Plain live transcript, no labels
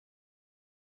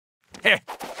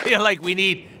Feel like we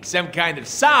need some kind of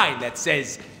sign that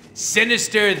says,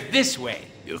 "Sinister this way."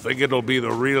 You think it'll be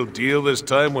the real deal this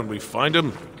time when we find him?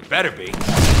 It better be.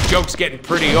 Joke's getting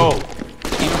pretty old,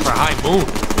 even for High Moon.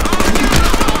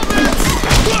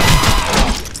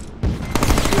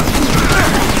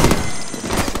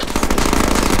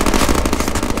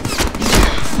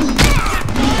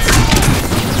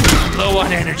 Low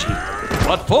on energy,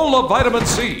 but full of vitamin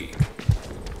C.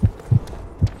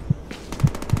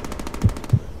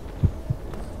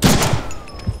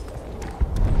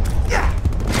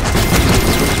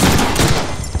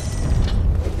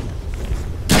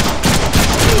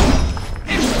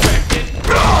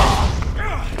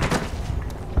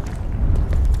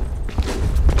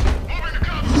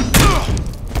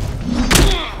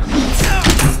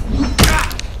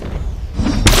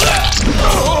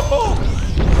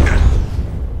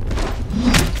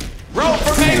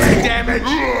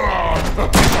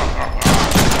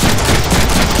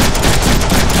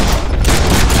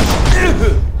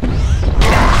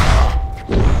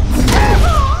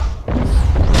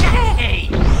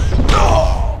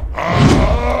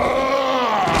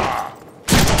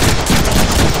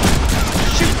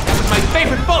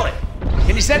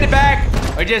 Send it back,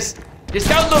 or just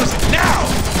don't lose it. Now!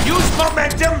 Use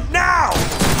momentum now!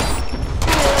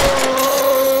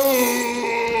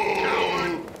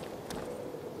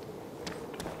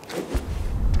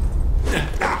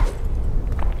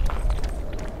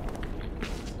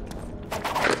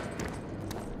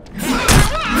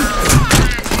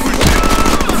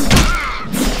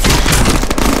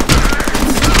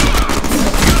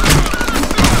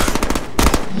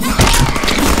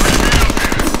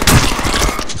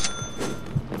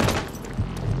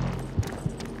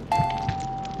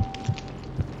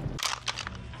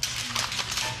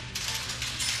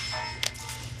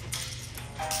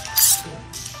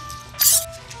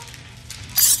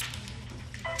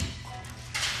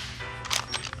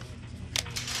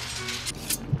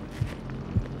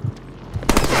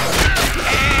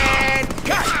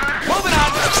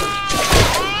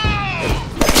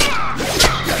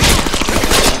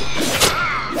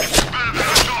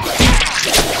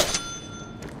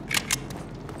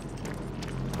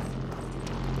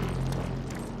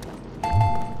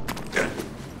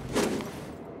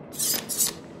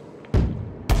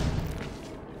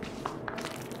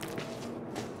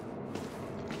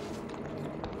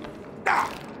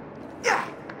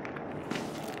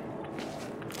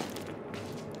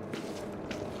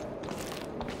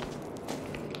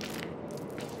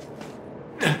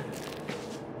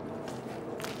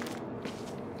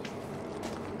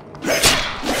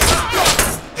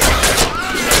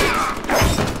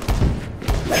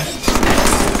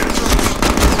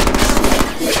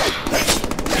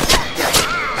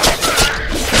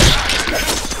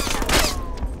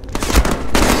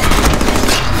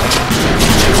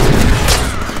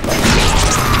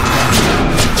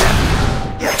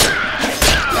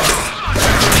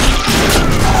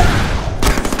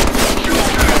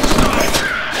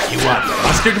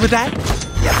 With that?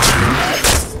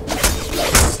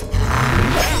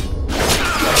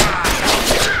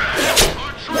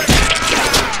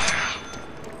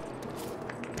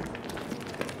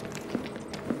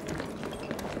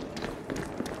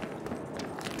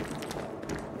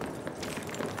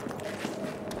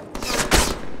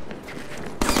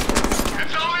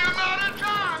 It's only a matter of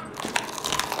time.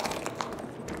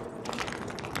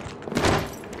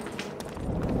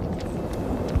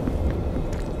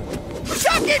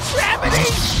 Suck it, gravity!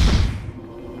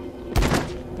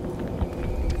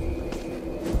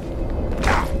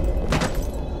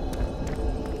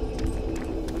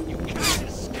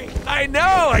 I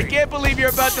know! I can't believe you're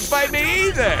about to fight me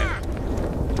either!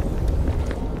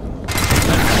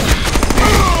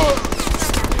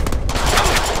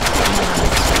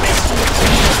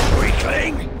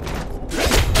 Weakling!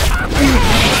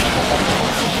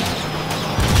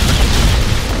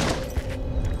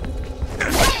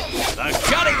 The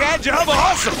cutting edge of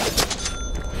awesome!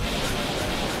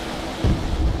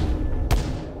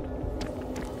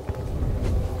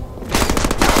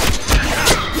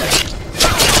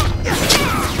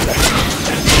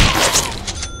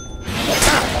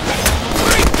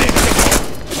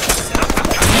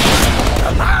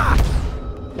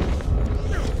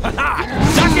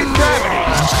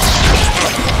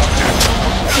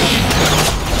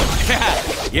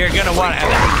 You're gonna want to have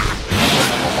that.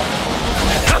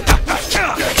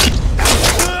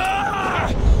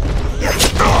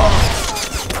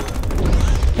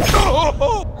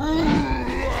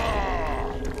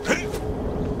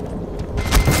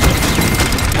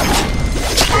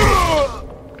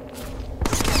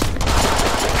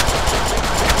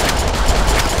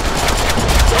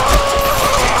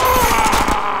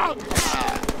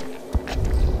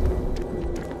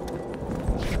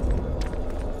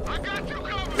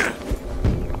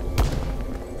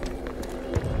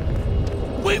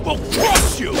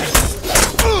 Trust you!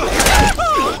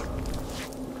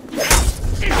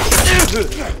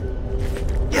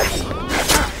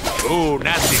 Ooh,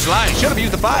 nasty slime. Should have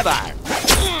used the 5-iron.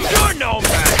 You're no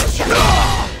match!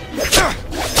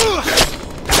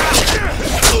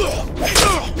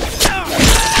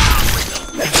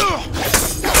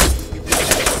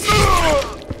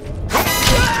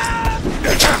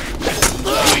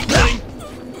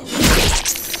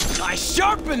 I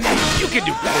sharpen these! You can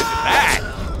do better than that.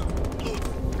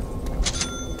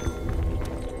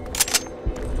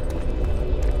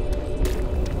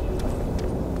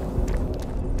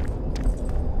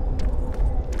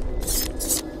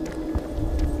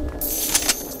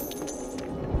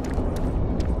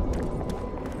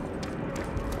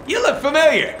 You look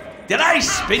familiar. Did I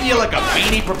spin you like a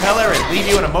beanie propeller and leave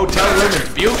you in a motel room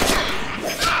in Butte?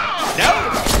 No?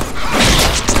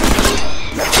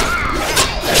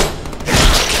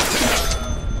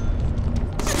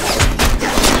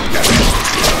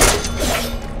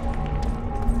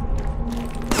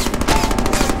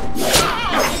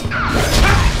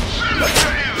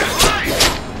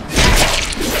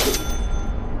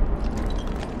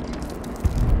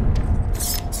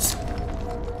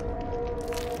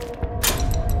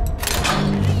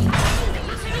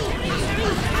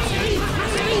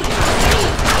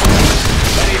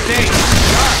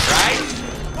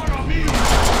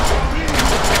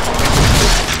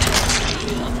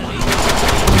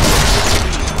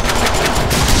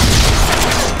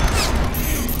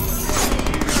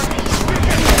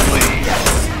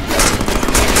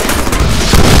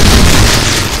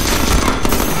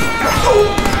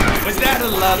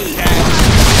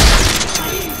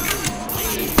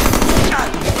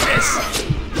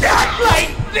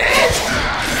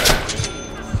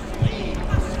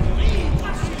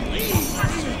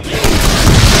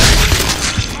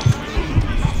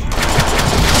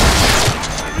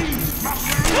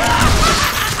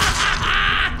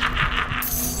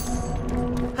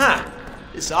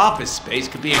 This office space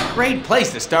could be a great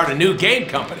place to start a new game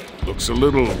company. Looks a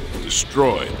little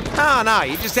destroyed. No,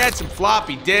 you just add some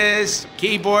floppy disks,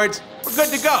 keyboards. We're good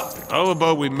to go. How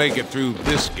about we make it through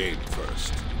this game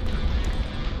first?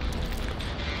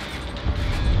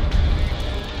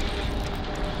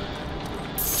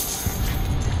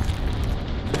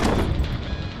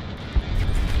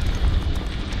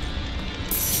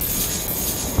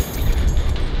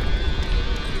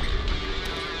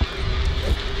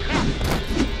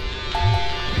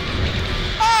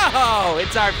 Oh,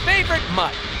 it's our favorite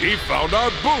mutt. He found our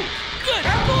booth. Good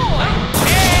boy!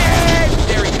 And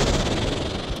there he goes.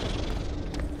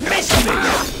 Miss me!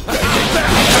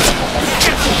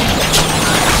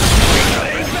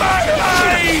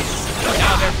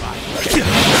 Now they're fine.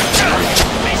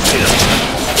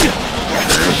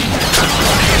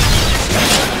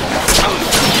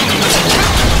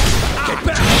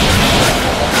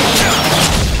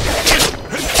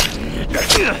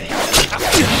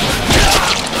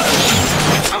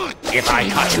 If I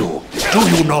cut you, do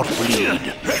you not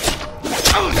bleed?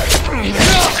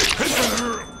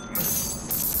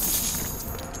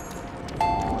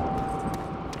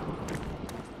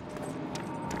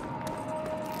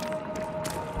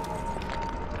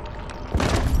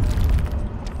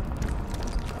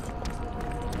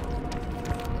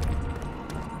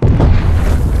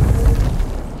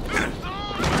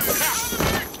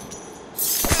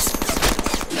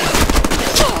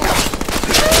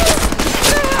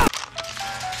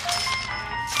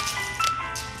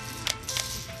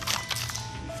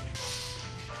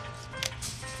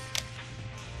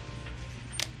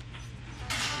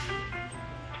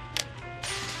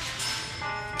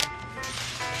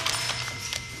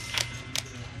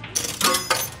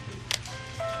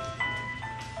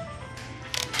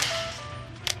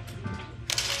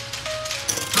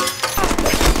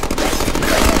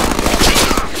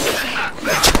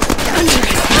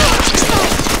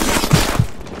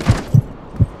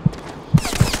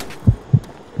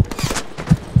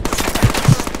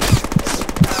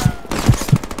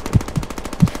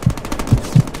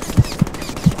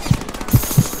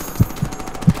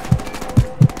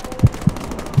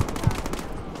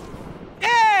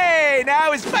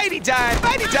 Now is fighty time!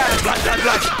 Fighty time! Blood, blood,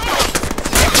 blood!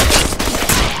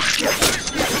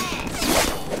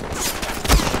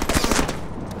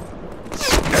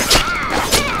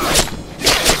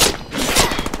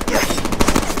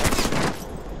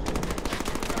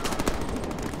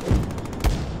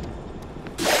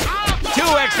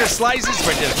 Two extra slices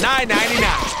for just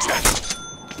 $9.99.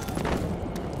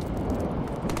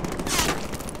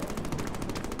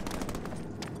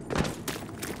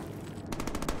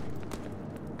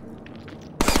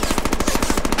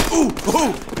 Ooh,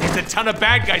 it's a ton of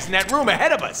bad guys in that room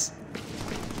ahead of us.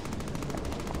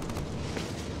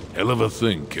 Hell of a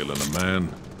thing, killing a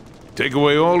man. Take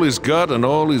away all he's got and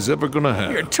all he's ever gonna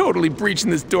have. We're totally breaching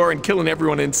this door and killing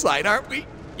everyone inside, aren't we?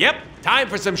 Yep, time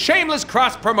for some shameless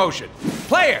cross-promotion.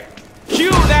 Player, cue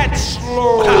that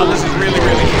slow... Wow, this is really,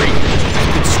 really free.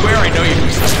 I could swear I know you.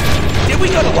 Did we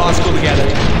go to law school together?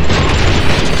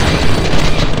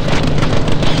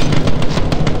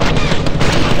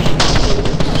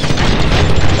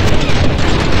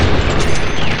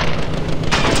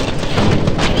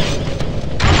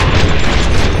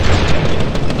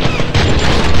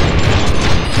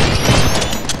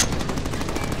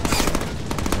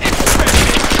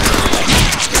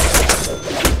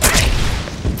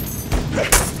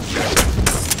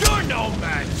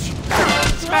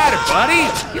 Buddy,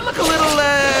 you look a little,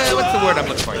 what's the word I'm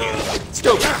looking for here?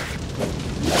 Stupid.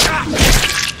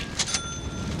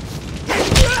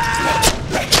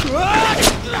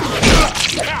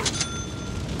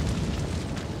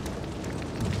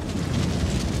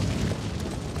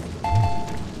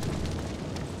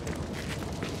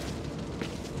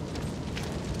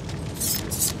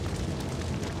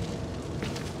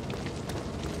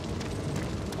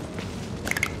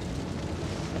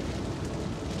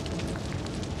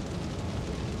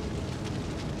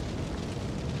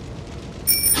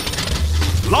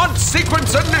 Launch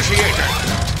sequence initiated!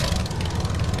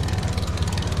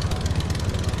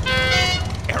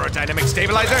 Aerodynamic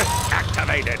stabilizer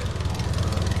activated.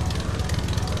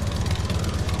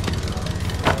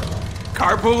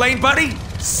 Carpool lane, buddy,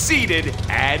 seated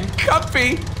and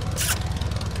comfy.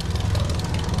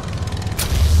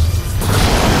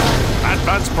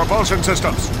 Advanced propulsion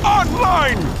systems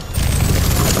online!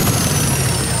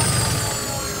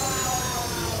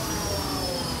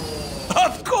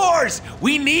 Of course!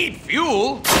 We need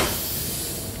fuel!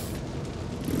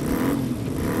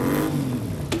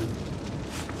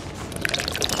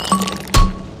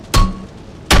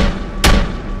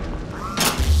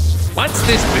 Once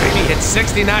this baby hits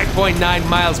 69.9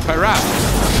 miles per hour...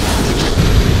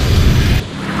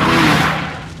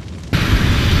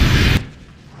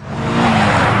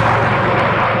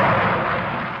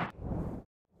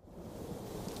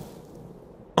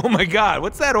 Oh my God,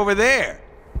 what's that over there?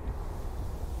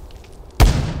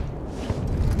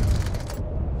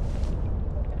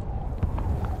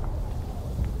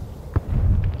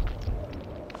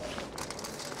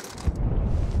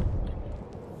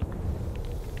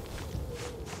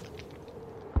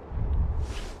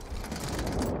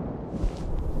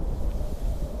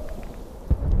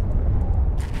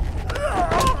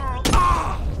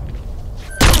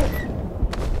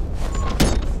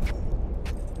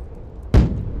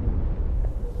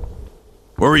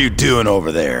 What were you doing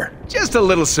over there? Just a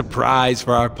little surprise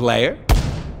for our player.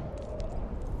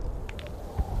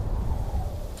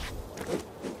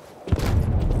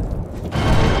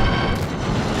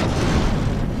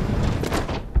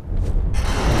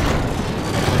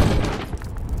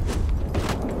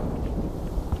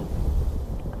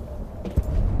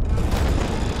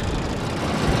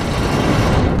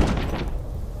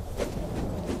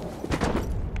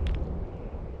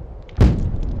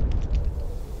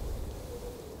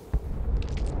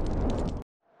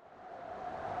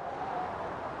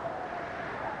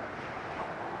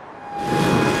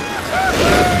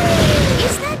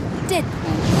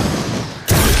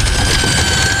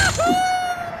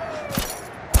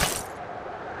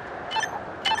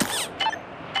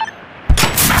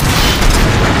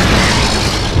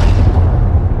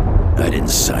 I didn't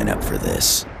sign up for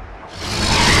this.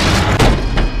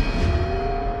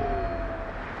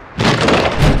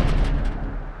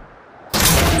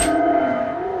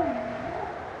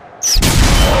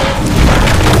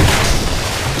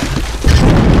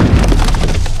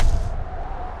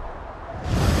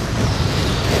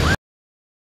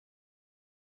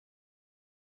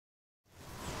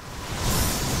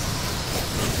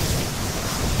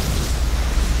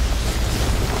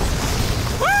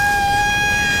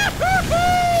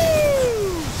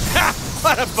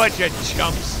 What a bunch of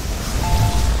chumps.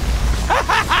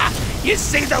 You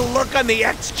see the look on the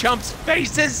ex-chumps'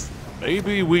 faces?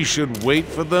 Maybe we should wait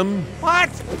for them? What?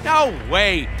 No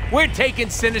way. We're taking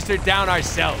Sinister down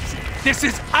ourselves. This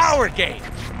is our game.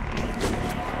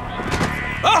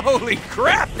 Holy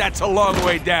crap, that's a long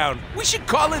way down. We should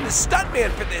call in the stuntman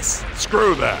for this.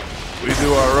 Screw that. We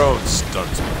do our own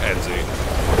stunts, Pansy.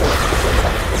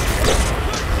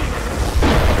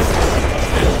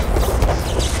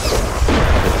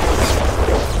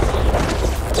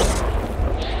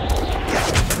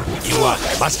 You want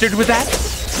mustard with that?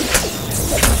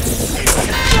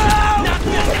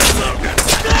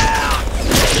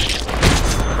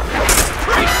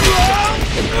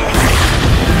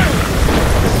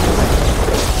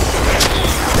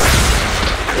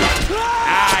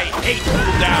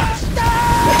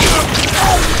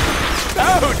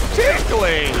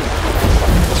 sparkling.